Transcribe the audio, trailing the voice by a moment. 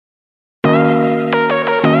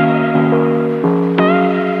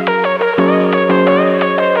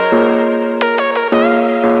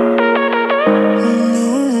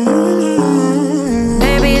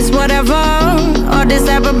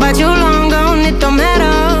got you long gone, it don't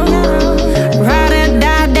matter. Ride or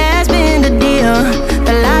die, that's been the deal.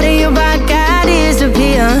 The light of your bike, I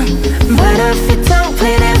disappear. But if you don't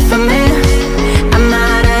play that for me, I'm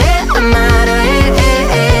out of it, I'm out of it.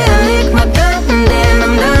 I lick my gun and then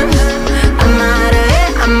I'm done. I'm out of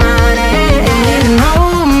it, I'm out of it. I need an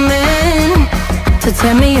old man to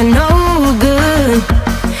tell me you're no good.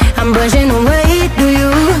 I'm brushing the weight of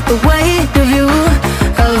you, the weight of you,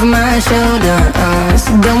 of my shoulders.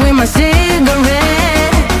 Done with my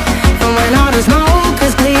cigarette, and when all the smoke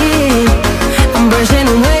is clear, I'm brushing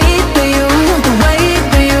the weight of you, the weight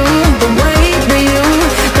of you, the weight of you.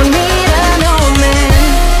 Don't need an old man.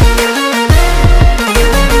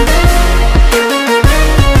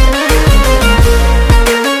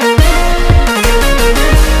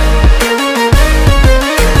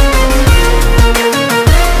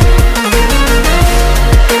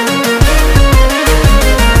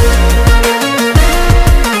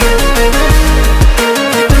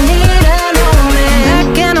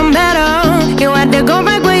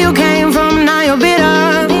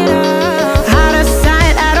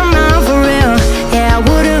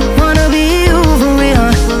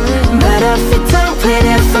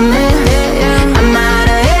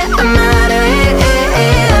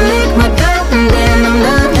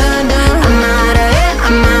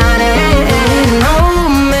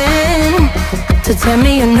 Tell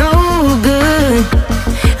me you're no good.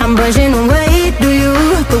 I'm brushing the weight of you,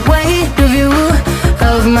 the weight of you,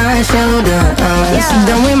 of my shoulders.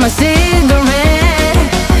 Done with my cigarette,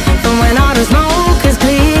 and when all the smoke is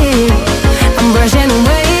clear, I'm brushing the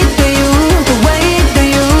weight of you, the weight of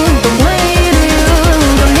you, the weight of you.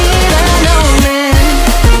 Don't need an old man.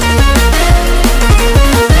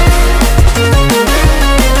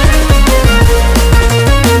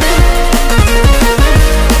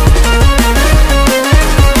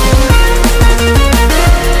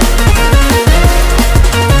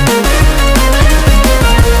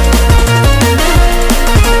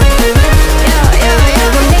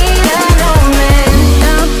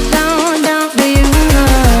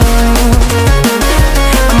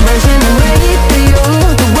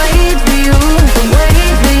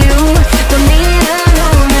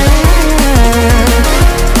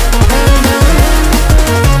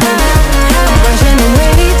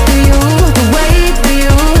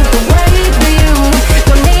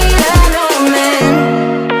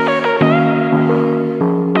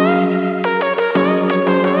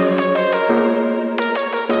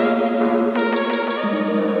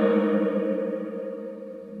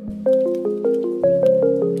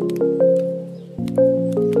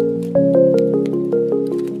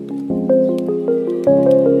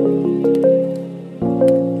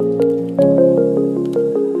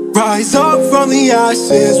 Rise up from the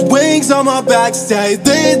ashes, wings on my back, stay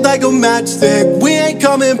lit like a matchstick. We ain't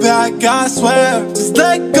coming back, I swear. Just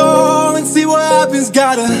let go and see what happens.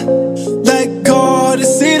 Gotta let go to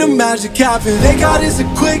see the magic happen. They got us a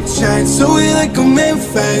quick change, so we like them in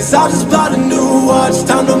phase. I just bought a new watch,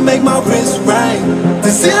 time to make my wrist ring. The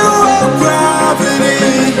zero gravity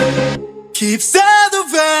keeps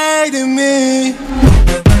elevating me.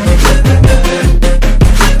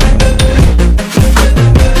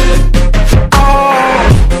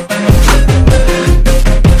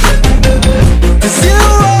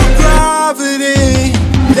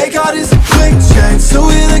 So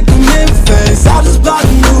we like them in phase. I just bought a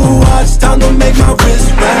new watch, time to make my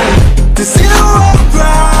wrist ring. The zero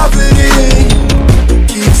gravity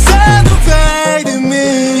keeps elevating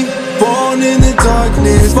me. Born in the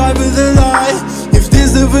darkness, fight for the light. If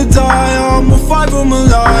this ever die, I'ma fight for my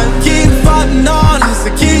life. Keep fighting on, I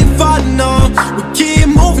keep fighting on. We keep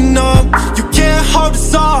moving up, you can't hold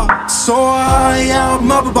us up. So high, I'm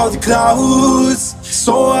up above the clouds.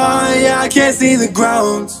 So high, I can't see the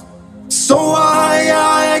ground. So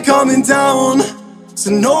I ain't coming down.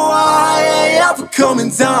 So no, I ain't ever coming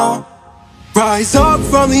down. Rise up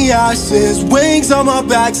from the ashes, wings on my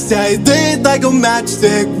back, stay lit like a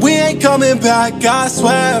matchstick. We ain't coming back, I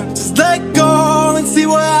swear. Just let go and see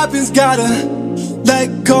what happens. Gotta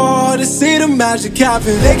let go to see the magic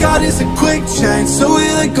happen. They got us a quick change, so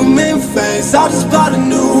we like them in phase. I just bought a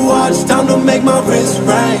new watch, time to make my wrist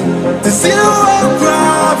ring. The zero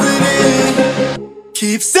gravity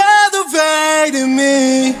keeps elevating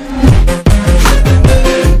me.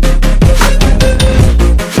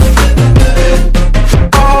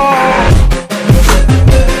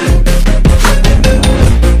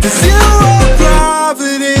 The zero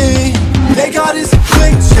gravity, they got us a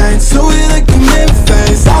quick change, so we like them in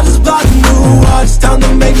phase. I just bought a new watch, time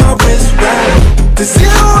to make my wrist ring. The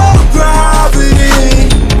zero gravity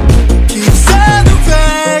keeps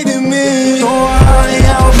elevating me. So I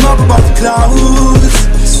out my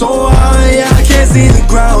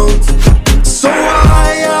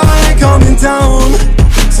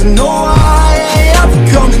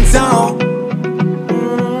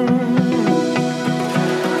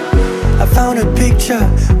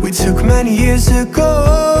picture we took many years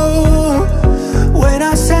ago, when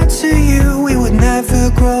I said to you we would never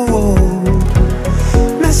grow old.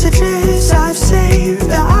 Messages I've saved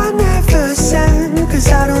that I never send, cause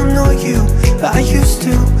I don't know you, but I used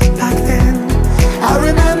to back then. I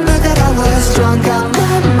remember that I was drunk out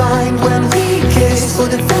my mind when we kissed for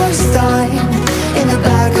the first time. In the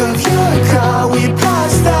back of your car we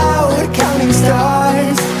passed out counting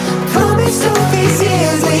stars. Promised all these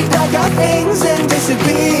years we'd pack our things and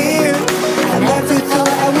disappear. I never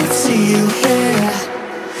thought I would see you here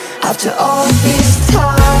after all this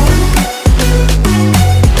time.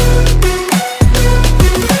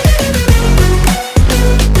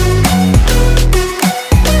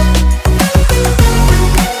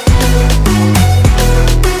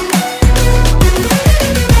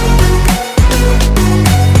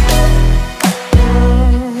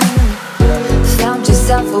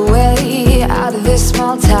 Away out of this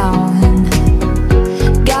small town,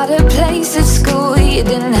 got a place at school you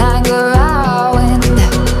didn't hang around.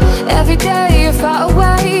 Every day you're far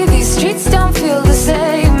away, these streets don't feel the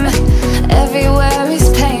same. Everywhere is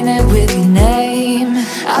painted with your name.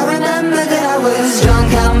 I remember that I was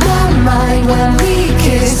drunk out my mind when we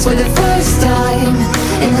kissed for the first time.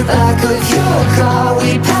 In the back of your car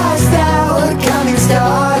we passed out counting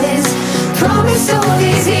stars. Promised all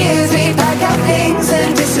these years we'd pack our things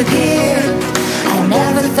and disappear. I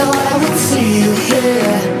never thought I would see you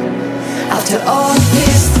here after all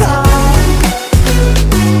this time.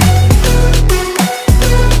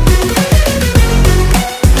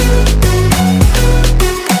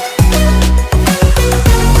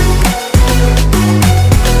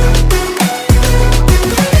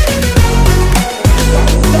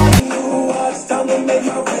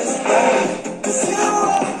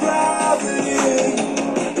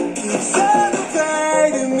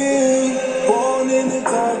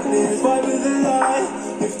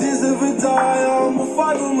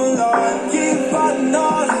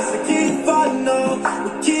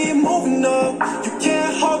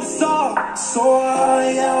 So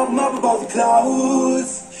high, I'm up above the clouds.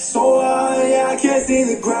 So high, I can't see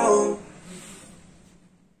the ground.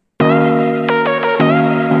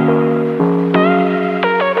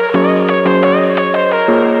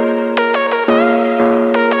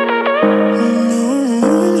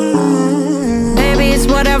 Baby, it's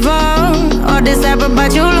whatever. All this ever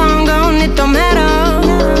about you long gone, it don't matter.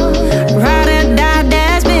 Ride or die,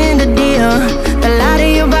 that's been the deal. The light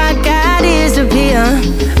of your back, I disappear.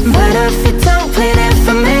 But if you don't play that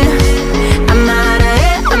for me, I'm out of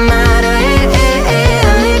it, I'm out of it,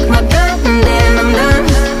 I lick my gun and then I'm done.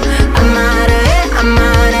 I'm out of it, I'm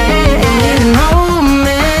out of it, no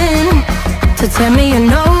man to tell me you're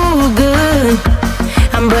no good.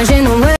 I'm brushing away.